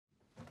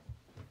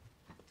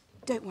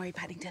don't worry,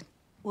 Paddington.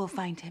 We'll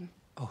find him.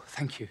 Oh,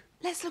 thank you.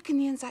 Let's look in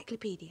the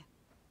encyclopedia.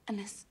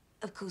 Unless,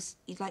 of course,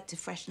 you'd like to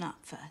freshen up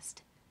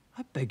first.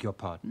 I beg your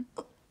pardon?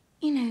 Oh,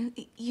 you know,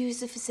 use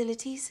the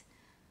facilities.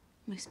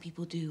 Most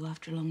people do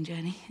after a long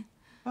journey.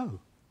 Oh.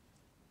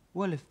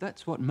 Well, if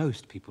that's what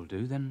most people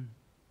do, then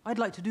I'd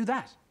like to do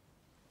that.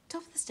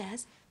 Top of the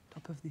stairs.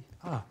 Top of the...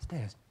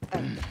 stairs.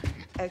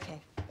 OK.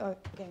 Oh,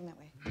 going that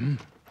way.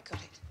 Got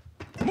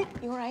it.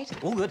 You all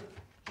right? All good.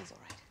 He's all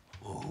right.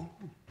 Oh.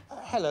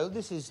 Hello,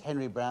 this is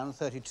Henry Brown,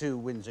 32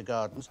 Windsor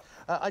Gardens.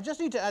 I just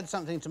need to add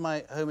something to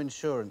my home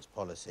insurance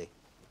policy.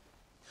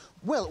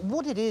 Well,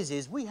 what it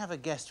is we have a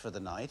guest for the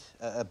night,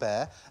 a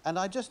bear, and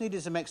I just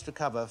needed some extra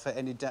cover for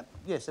any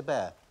Yes, a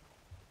bear.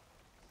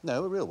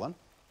 No, a real one.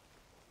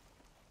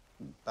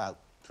 About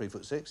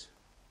 3'6".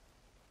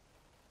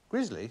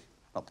 Grizzly?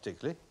 Not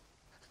particularly.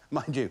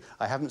 Mind you,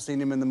 I haven't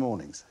seen him in the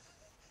mornings.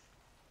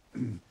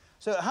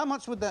 So how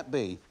much would that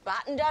be?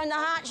 Batten down the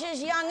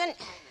hatches, young'un.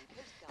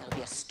 There'll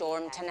be a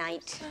storm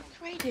tonight.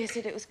 The radio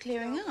said it was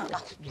clearing up.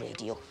 Oh,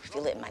 radio.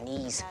 Feel it in my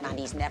knees. My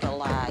knees never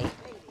lie.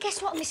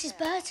 Guess what, Mrs.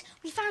 Bird?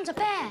 We found a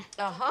bear.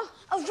 Uh-huh.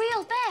 A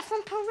real bear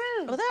from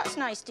Peru. Oh, that's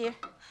nice, dear.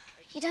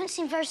 You don't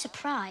seem very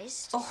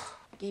surprised. Oh,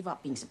 I gave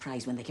up being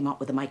surprised when they came up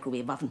with the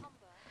microwave oven.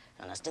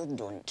 And I still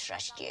don't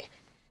trust you.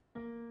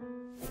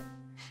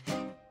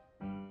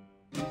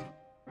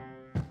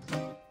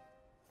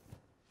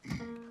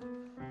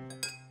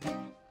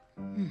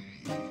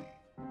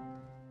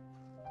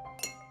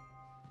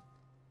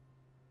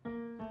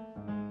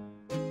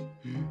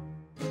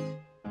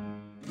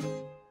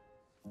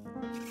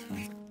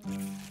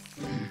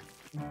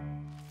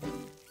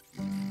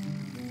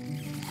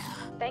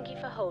 Thank you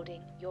for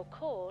holding. Your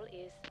call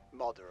is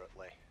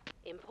moderately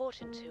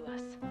important to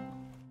us.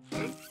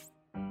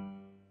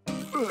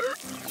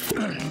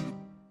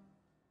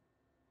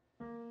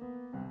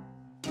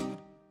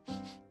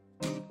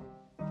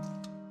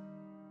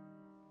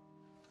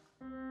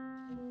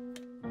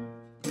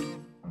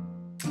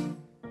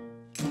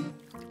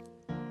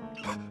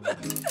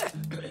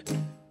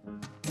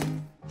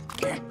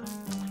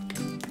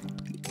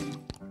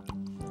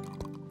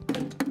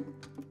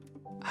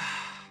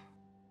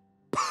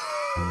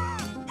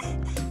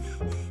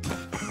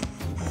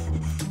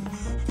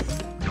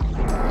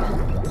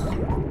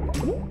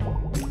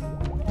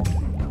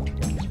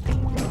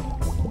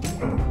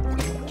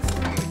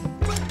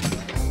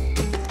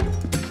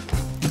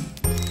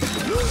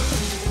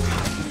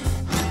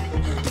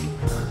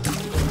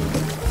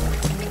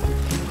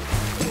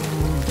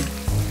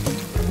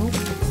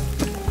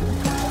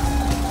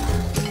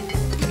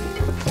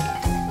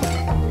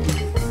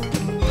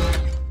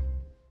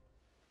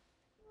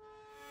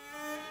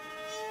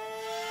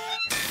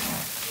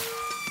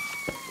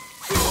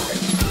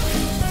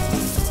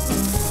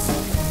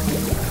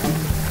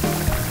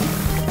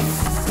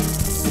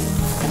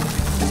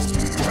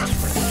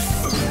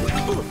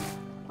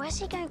 Where's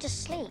he going to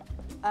sleep?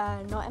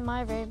 Not in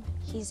my room.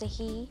 He's a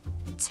he.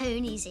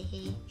 Tony's a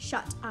he.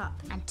 Shut up.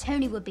 And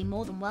Tony would be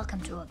more than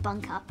welcome to a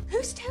bunk up.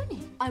 Who's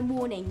Tony? I'm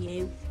warning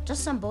you.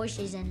 Just some boy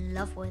she's in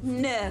love with.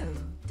 No.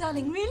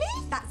 Darling,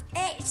 really? That's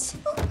it.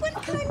 Oh, when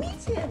can I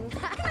meet him?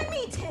 Can I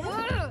meet him?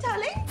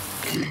 Darling?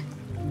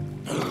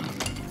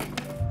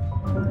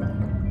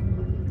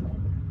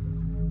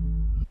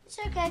 It's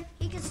okay.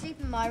 He can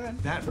sleep in my room.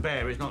 That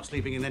bear is not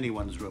sleeping in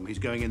anyone's room. He's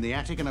going in the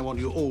attic, and I want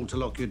you all to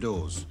lock your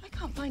doors. I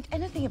can't find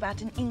anything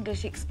about an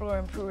English explorer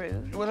in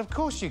Peru. Well, of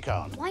course you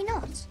can't. Why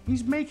not?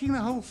 He's making the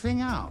whole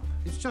thing up.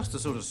 It's just the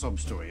sort of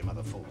sob story your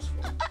mother falls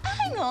for.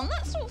 Hang on,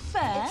 that's not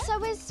fair. It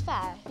so is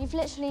fair. You've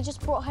literally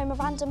just brought home a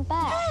random bear.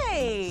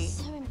 Hey!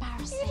 So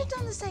embarrassing. You'd have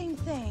done the same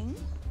thing.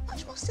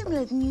 Much more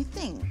similar than you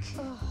think.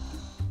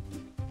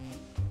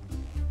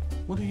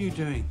 What are you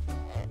doing?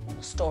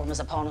 A storm is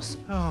upon us.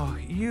 Oh,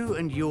 you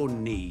and your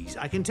knees.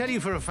 I can tell you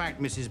for a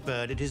fact, Mrs.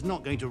 Bird, it is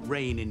not going to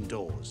rain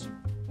indoors.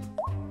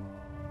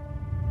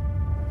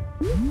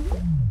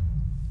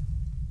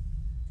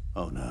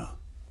 Oh, no.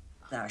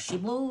 There she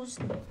blows.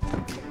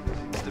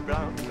 Mr.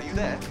 Brown, are you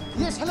there?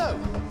 Yes, hello.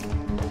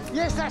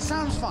 Yes, that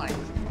sounds fine.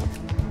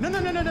 No,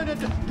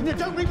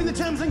 don't read me the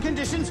terms and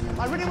conditions.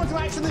 I really want to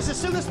action this as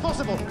soon as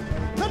possible.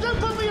 No, don't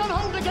put me on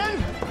hold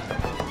again!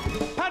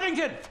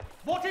 Paddington!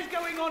 What is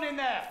going on in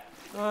there?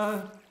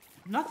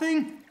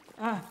 Nothing.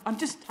 I'm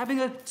just having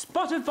a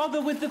spot of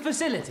bother with the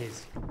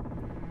facilities.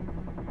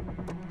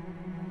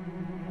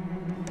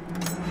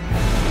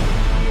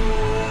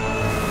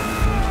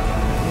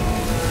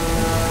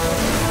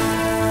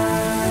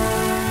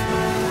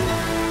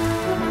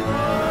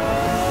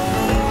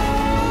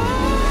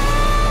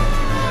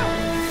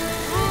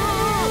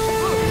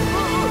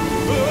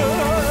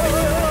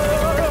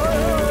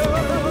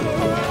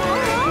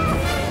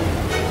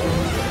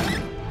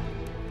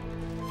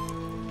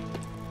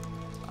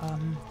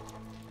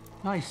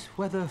 Nice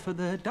weather for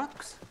the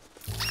ducks.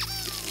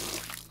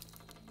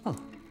 Oh.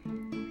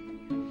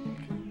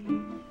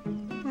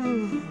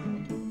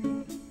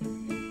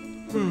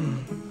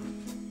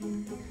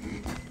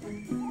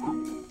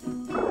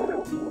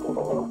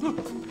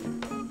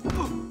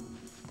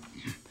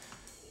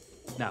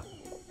 Now,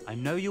 I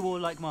know you all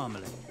like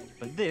marmalade,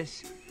 but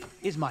this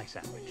is my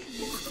sandwich.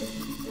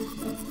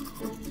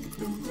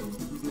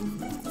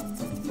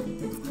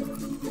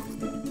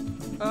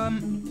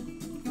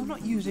 You're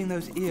not using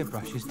those ear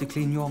brushes to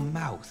clean your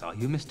mouth, are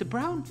you, Mr.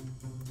 Brown?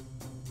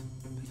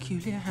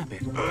 Peculiar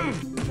habit.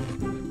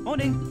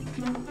 Morning.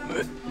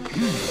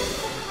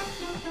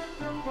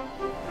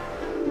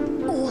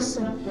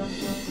 Awesome.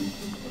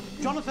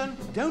 Jonathan,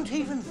 don't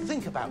even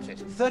think about it.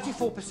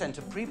 34%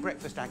 of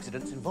pre-breakfast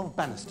accidents involve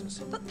banisters.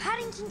 But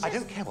Paddington just... I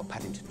don't care what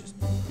Paddington does.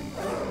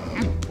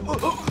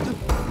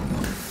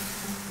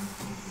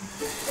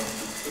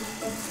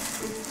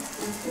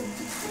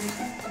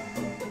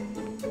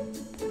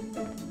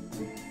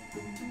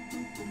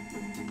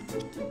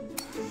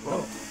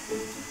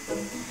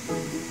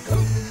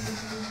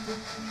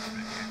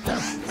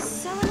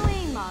 So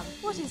annoying, Mum.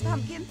 What is,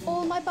 Pumpkin?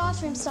 All my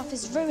bathroom stuff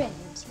is ruined.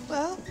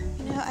 Well,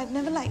 you know, I've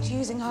never liked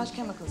using harsh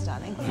chemicals,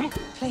 darling.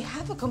 Play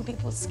havoc on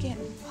people's skin.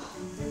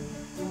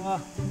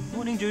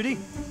 Morning, Judy.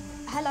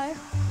 Hello.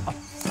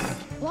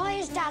 Why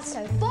is Dad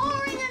so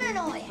boring and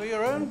annoying? For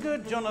your own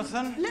good,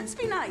 Jonathan. Let's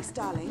be nice,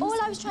 darling. All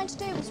I was trying to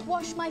do was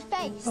wash my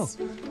face. Oh.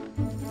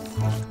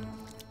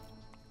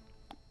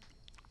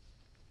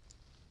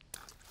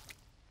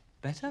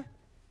 Better?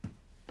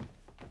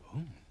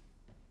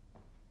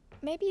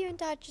 Maybe you and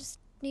Dad just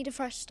need a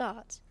fresh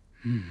start.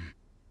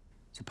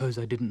 Suppose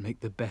I didn't make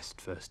the best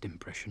first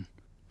impression.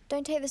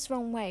 Don't take this the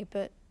wrong way,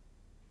 but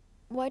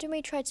why don't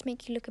we try to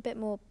make you look a bit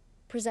more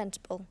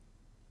presentable?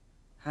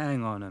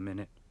 Hang on a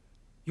minute.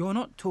 You're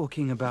not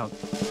talking about the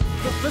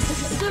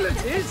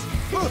facilities?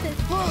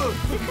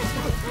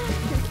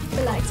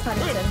 Relax,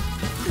 Paddington.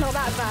 Not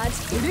that bad.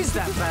 It is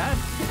that bad.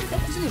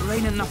 Doesn't it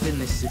rain enough in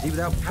this city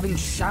without having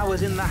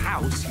showers in the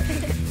house?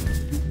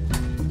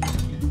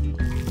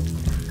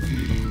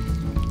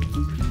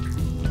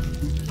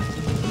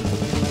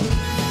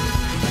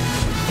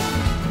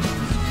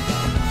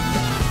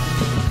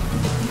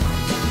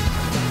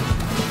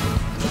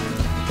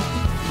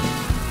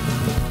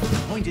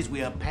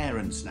 We are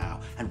parents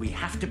now, and we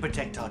have to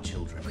protect our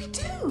children. We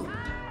do.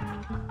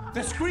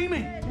 They're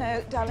screaming.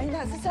 No, darling,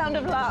 that's the sound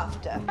of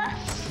laughter.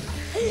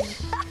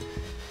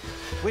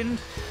 Wind,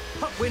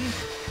 hot wind,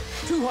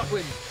 too hot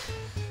wind.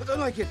 I don't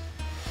like it.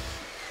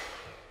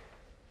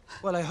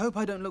 Well, I hope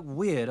I don't look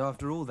weird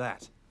after all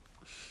that.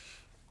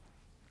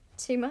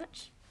 Too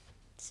much?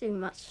 Too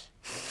much.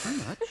 Too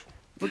much?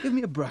 Well, give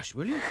me a brush,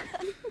 will you?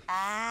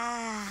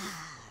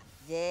 Ah,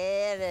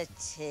 there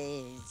it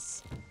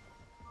is.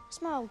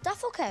 It's my old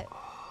duffel coat.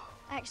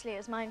 Actually, it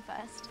was mine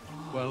first.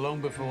 Well,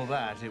 long before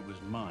that, it was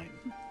mine.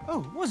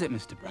 Oh, was it,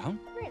 Mr. Brown?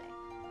 Really?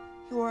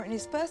 He wore it on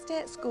his first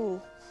day at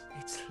school.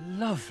 It's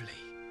lovely.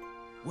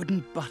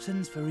 Wooden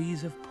buttons for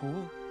ease of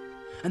pull.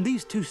 And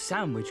these two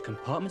sandwich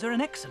compartments are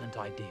an excellent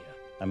idea.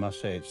 I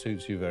must say, it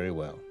suits you very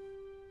well.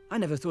 I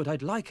never thought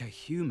I'd like a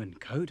human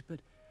coat,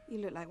 but... You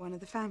look like one of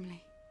the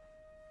family.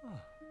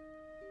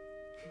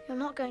 You're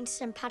not going to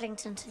send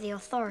Paddington to the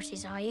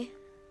authorities, are you?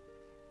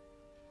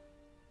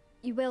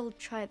 You will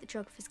try at the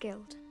Geographers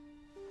Guild.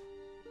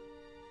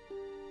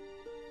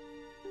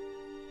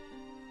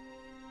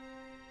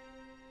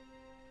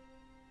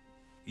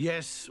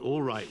 Yes,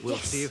 all right. We'll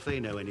Yes. see if they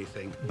know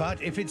anything.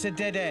 But if it's a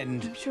dead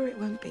end... I'm sure it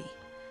won't be.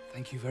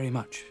 Thank you very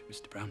much,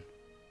 Mr. Brown.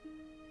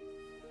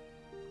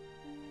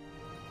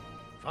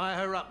 Fire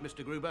her up,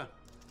 Mr. Gruber.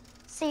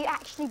 So you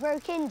actually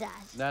broke in, Dad?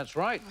 That's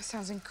right. That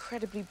sounds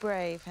incredibly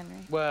brave,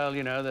 Henry. Well,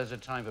 you know, there's a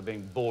time for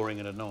being boring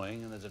and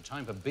annoying, and there's a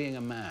time for being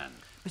a man.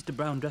 Mr.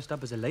 Brown dressed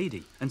up as a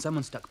lady, and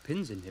someone stuck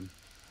pins in him.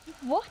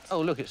 What?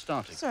 Oh, look, it's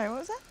starting. Sorry, what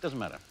was that? Doesn't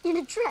matter. In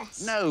a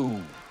dress?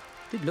 No!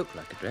 Did look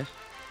like a dress.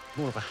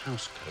 More of a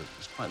house coat.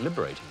 It's quite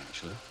liberating,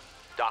 actually.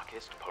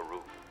 Darkest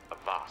Peru, a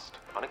vast,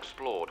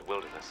 unexplored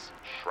wilderness,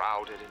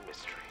 shrouded in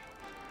mystery.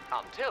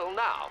 Until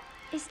now.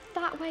 Is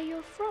that where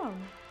you're from?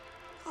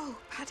 Oh,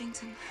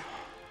 Paddington.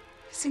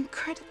 It's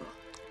incredible.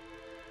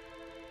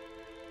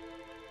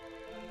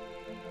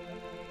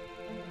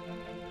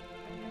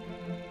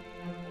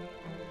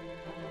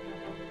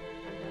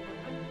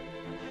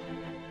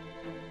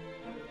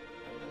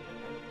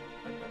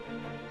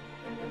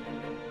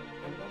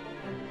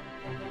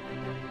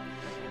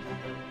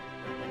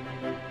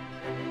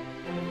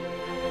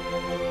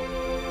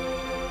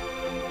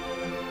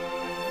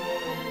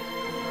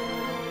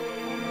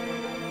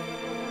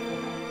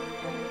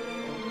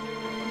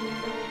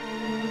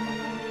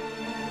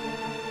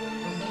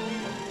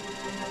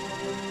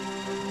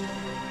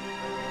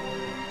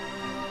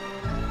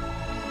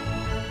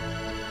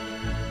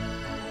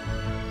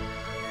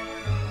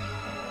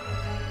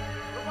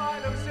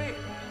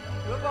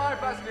 Goodbye,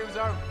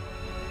 Pascuzzo.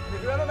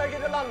 If you ever make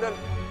it to London,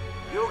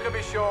 you can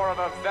be sure of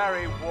a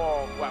very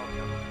warm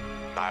welcome.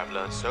 I have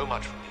learned so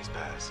much from these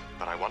bears,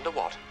 but I wonder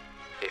what,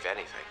 if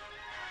anything,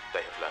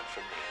 they have learned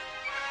from me.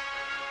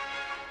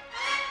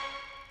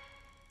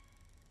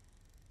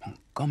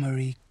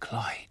 Montgomery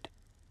Clyde.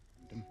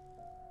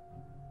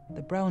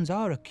 The Browns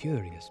are a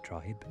curious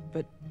tribe,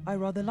 but I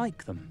rather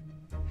like them.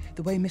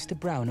 The way Mr.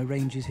 Brown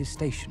arranges his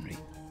stationery.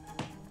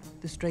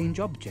 the strange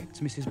objects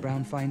Mrs.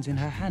 Brown finds in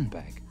her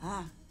handbag.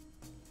 Ah,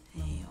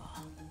 here you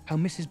are. How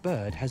Mrs.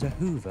 Bird has a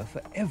Hoover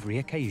for every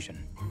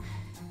occasion.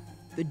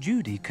 That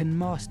Judy can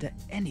master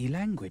any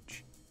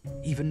language,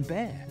 even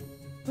bear.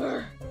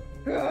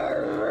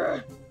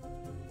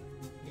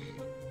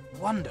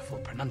 Wonderful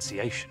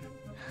pronunciation.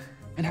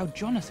 And how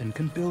Jonathan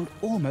can build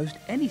almost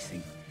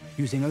anything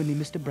using only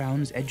Mr.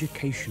 Brown's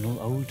educational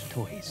old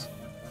toys.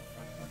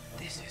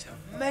 This is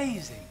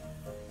amazing.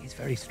 It's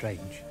very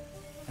strange.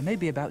 I may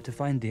be about to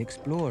find the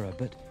explorer,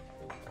 but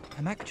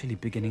I'm actually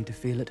beginning to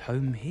feel at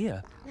home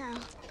here. Now,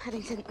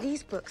 Paddington,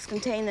 these books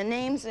contain the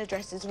names and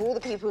addresses of all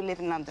the people who live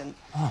in London.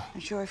 Oh. I'm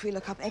sure if we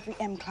look up every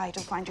M. Clyde,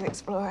 we'll find your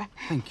explorer.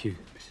 Thank you,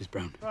 Mrs.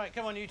 Brown. Right,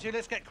 come on, you two,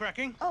 let's get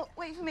cracking. Oh,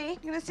 wait for me.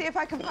 I'm going to see if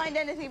I can find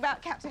anything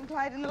about Captain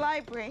Clyde in the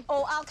library.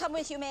 Oh, I'll come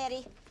with you,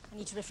 Mary. I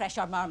need to refresh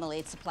our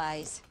marmalade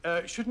supplies.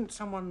 Shouldn't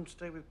someone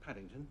stay with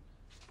Paddington?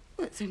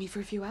 Well, it's only for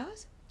a few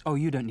hours. Oh,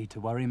 you don't need to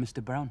worry,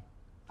 Mr. Brown.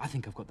 I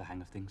think I've got the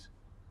hang of things.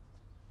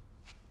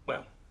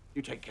 Well,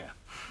 you take care.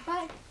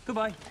 Bye.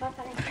 Goodbye. Bye,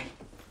 Paddington.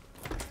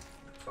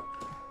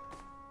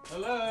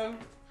 Hello?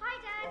 Hi,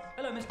 Dad.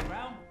 Hello, Mr.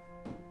 Brown.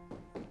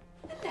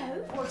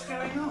 Hello. What's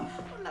going on?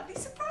 Oh, lovely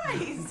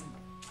surprise.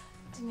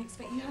 Didn't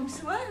expect you home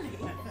so early.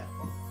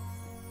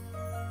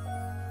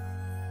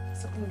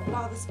 Something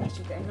rather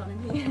special going on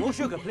in here. More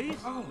sugar, please.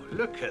 Oh,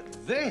 look at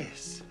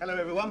this. Hello,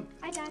 everyone.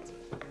 Hi, Dad.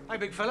 Hi,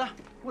 big fella.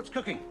 What's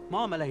cooking?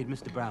 Marmalade,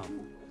 Mr.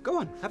 Brown. Go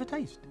on, have a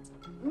taste.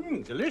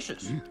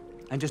 Delicious.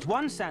 And just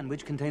one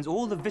sandwich contains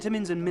all the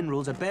vitamins and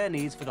minerals a bear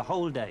needs for the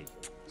whole day.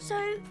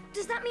 So,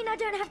 does that mean I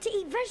don't have to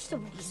eat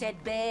vegetables? He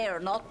said bear,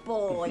 not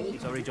boy.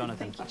 Sorry,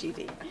 Jonathan. Thank you,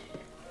 Judy.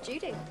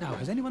 Judy. Now,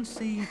 has anyone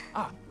seen...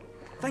 Ah,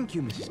 thank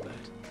you, Mrs. Bird.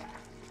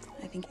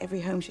 I think every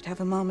home should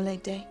have a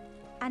marmalade day.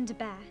 And a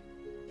bear.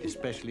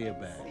 Especially a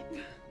bear.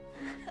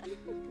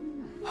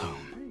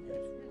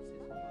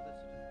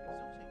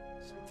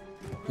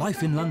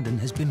 Life in London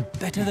has been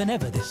better than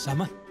ever this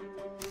summer.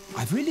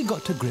 I've really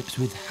got to grips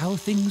with how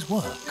things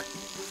work.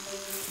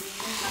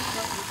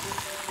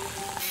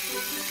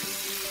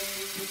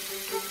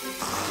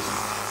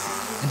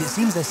 And it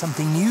seems there's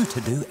something new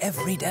to do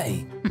every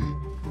day.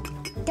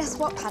 Guess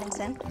what,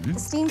 Paddington? The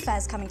steam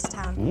fair's coming to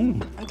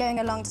town. I'm going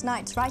along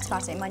tonight to write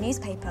about it in my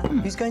newspaper.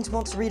 Who's going to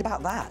want to read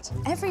about that?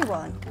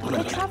 Everyone.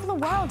 We travel the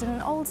world in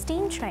an old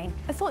steam train.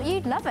 I thought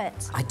you'd love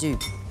it. I do.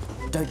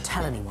 Don't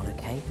tell anyone,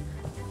 OK?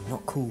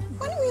 Not cool.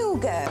 Why don't we all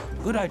go?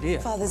 Good idea.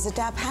 Father's a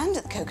dab hand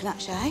at the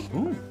coconut shy.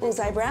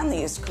 Bullseye Brown,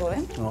 they used to call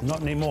him. Well,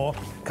 not anymore.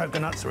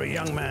 Coconuts are a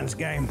young man's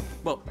game.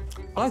 Well,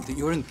 I think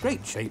you're in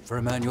great shape for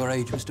a man your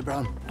age, Mr.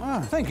 Brown. Ah,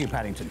 thank you,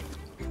 Paddington.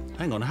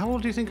 Hang on, how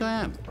old do you think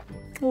I am?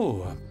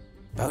 Oh,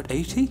 about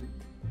 80?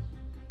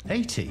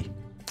 80?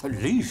 At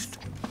least.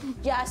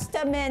 Just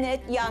a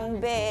minute,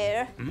 young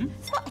bear.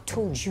 Thought I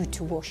told you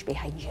to wash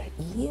behind your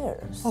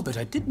ears. Oh, but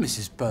I did,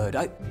 Mrs. Bird.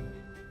 I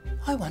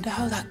wonder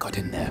how that got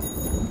in there.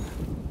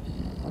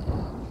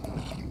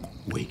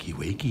 Wakey,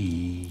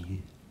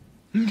 wakey.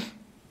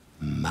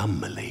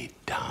 Marmalade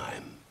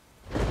time.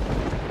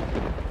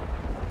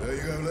 There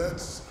you go,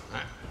 lads.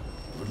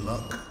 Good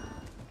luck.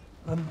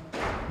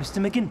 Mr.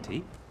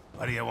 McGinty?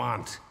 What do you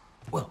want?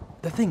 Well,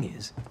 the thing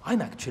is,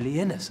 I'm actually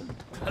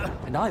innocent.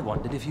 And I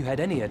wondered if you had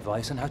any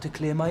advice on how to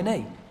clear my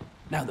name,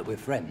 now that we're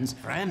friends.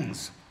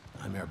 Friends?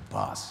 I'm your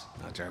boss,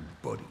 not your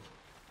buddy.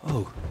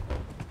 Oh.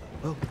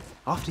 Well,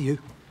 after you.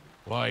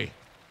 Why?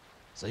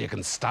 So you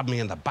can stab me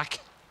in the back?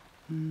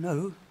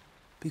 No,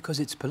 because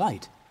it's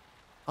polite.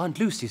 Aunt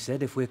Lucy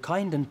said if we're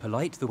kind and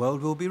polite, the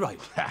world will be right.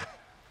 Ha!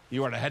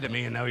 You were ahead of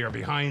me and now you're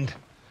behind.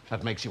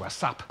 That makes you a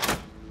sap.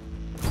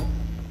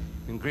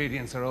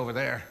 Ingredients are over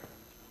there.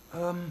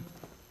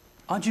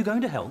 Aren't you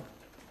going to help?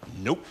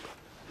 Nope.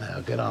 Now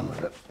get on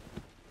with it.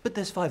 But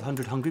there's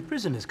 500 hungry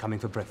prisoners coming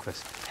for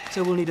breakfast.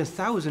 So we'll need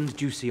 1,000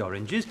 juicy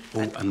oranges.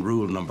 Oh, and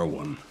rule number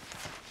 1.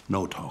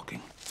 No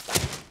talking.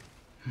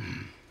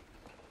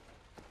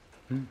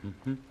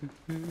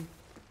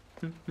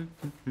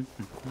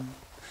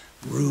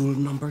 Rule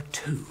number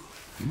 2.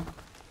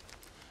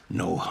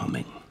 No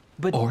humming.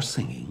 But... or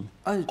singing.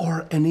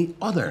 Or any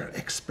other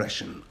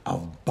expression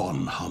of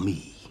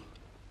bonhomie.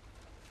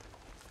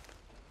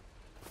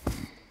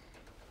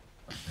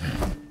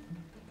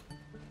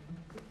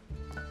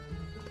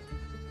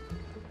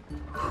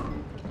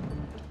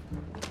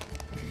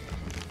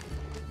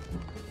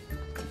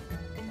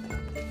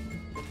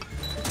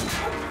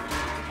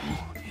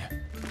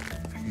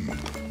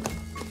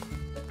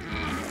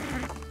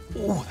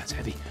 Oh, that's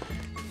heavy.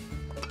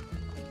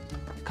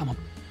 Come on,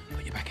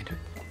 put your back into it.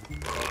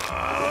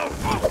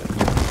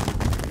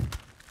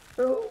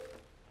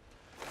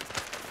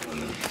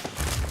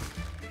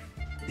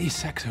 These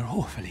sacks are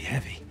awfully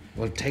heavy.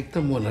 Well, take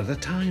them one at a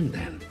time,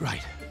 then.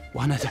 Right,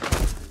 one at a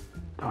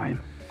time.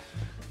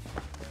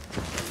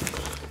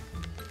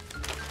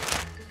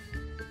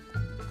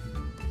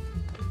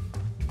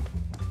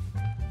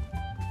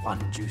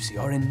 One juicy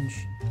orange.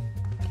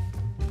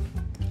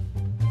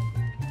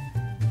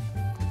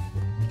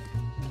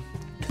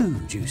 Two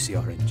juicy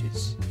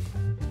oranges.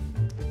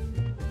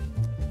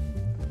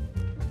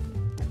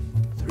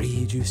 3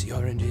 Three juicy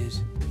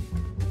oranges.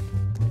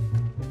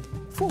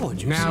 Four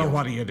juicy Now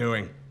what are you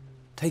doing?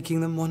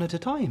 Taking them one at a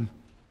time.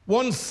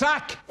 One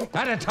sack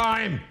at a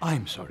time!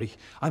 I'm sorry.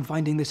 I'm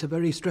finding this a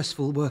very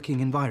stressful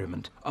working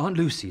environment. Aunt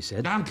Lucy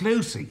said... Aunt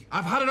Lucy?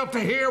 I've had it up to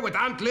here with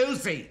Aunt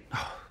Lucy!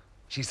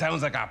 She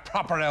sounds like a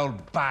proper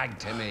old bag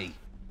to me.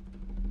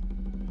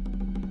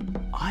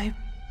 I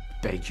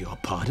beg your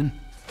pardon?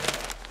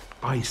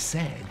 I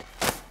said,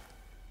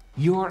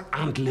 your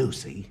Aunt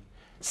Lucy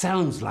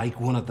sounds like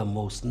one of the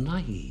most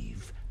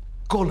naive,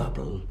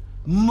 gullible,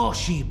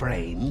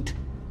 mushy-brained...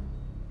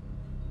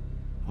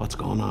 What's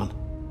going on?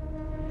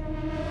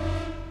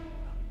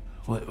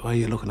 Why are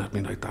you looking at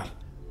me like that?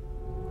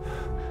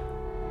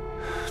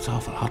 It's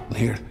awful hot in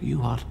here. Are you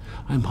hot?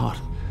 I'm hot.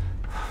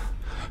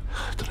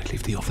 Did I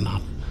leave the oven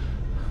on?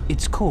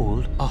 It's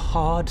called a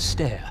hard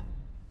stare.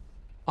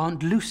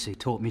 Aunt Lucy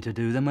taught me to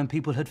do them when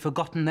people had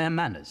forgotten their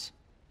manners.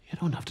 You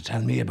don't have to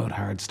tell me about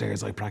hard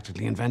stares. I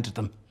practically invented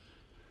them.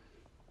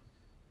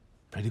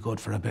 Pretty good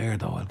for a bear,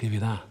 though, I'll give you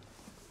that.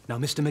 Now,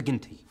 Mr.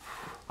 McGinty,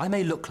 I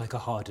may look like a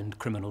hardened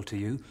criminal to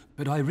you,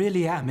 but I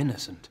really am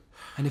innocent.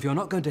 And if you're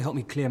not going to help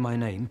me clear my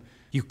name,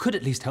 you could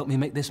at least help me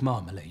make this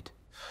marmalade.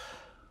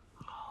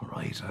 All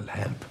right, I'll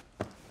help.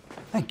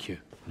 Thank you.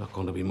 Not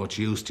going to be much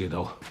use to you,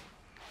 though.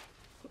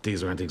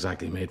 These aren't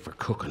exactly made for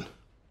cooking.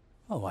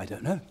 Oh, I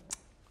don't know.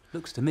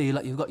 Looks to me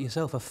like you've got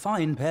yourself a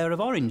fine pair of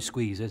orange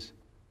squeezers.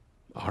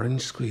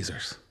 Orange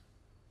squeezers?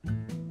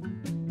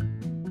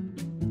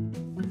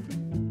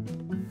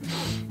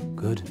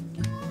 Good.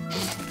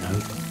 No.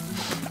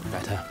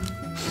 Better.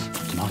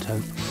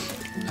 Tomato.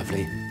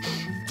 Lovely.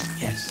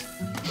 Yes.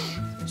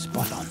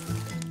 Spot on.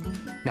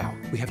 Now,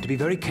 we have to be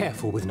very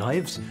careful with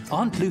knives.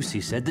 Aunt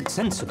Lucy said that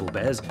sensible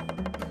bears...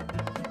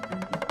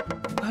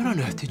 Where on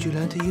earth did you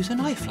learn to use a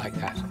knife like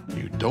that?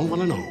 You don't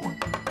want to know.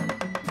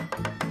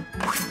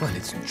 Well,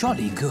 it's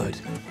jolly good.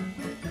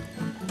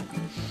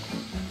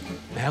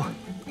 Now?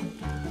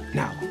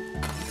 Now.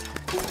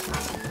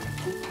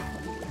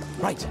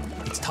 Right,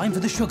 it's time for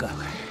the sugar.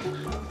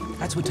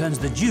 That's what turns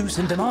the juice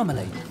into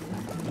marmalade.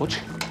 Much?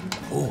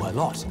 Oh, a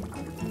lot.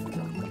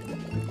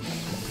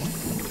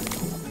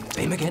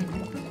 Same again.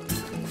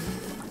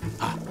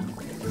 Ah.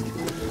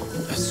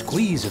 A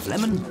squeeze of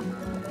lemon,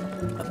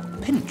 a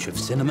pinch of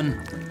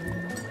cinnamon,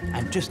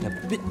 and just a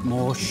bit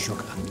more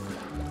sugar.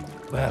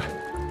 Well,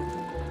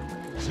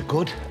 is it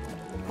good?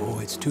 Oh,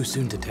 it's too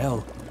soon to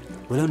tell.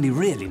 We'll only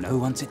really know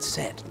once it's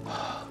set.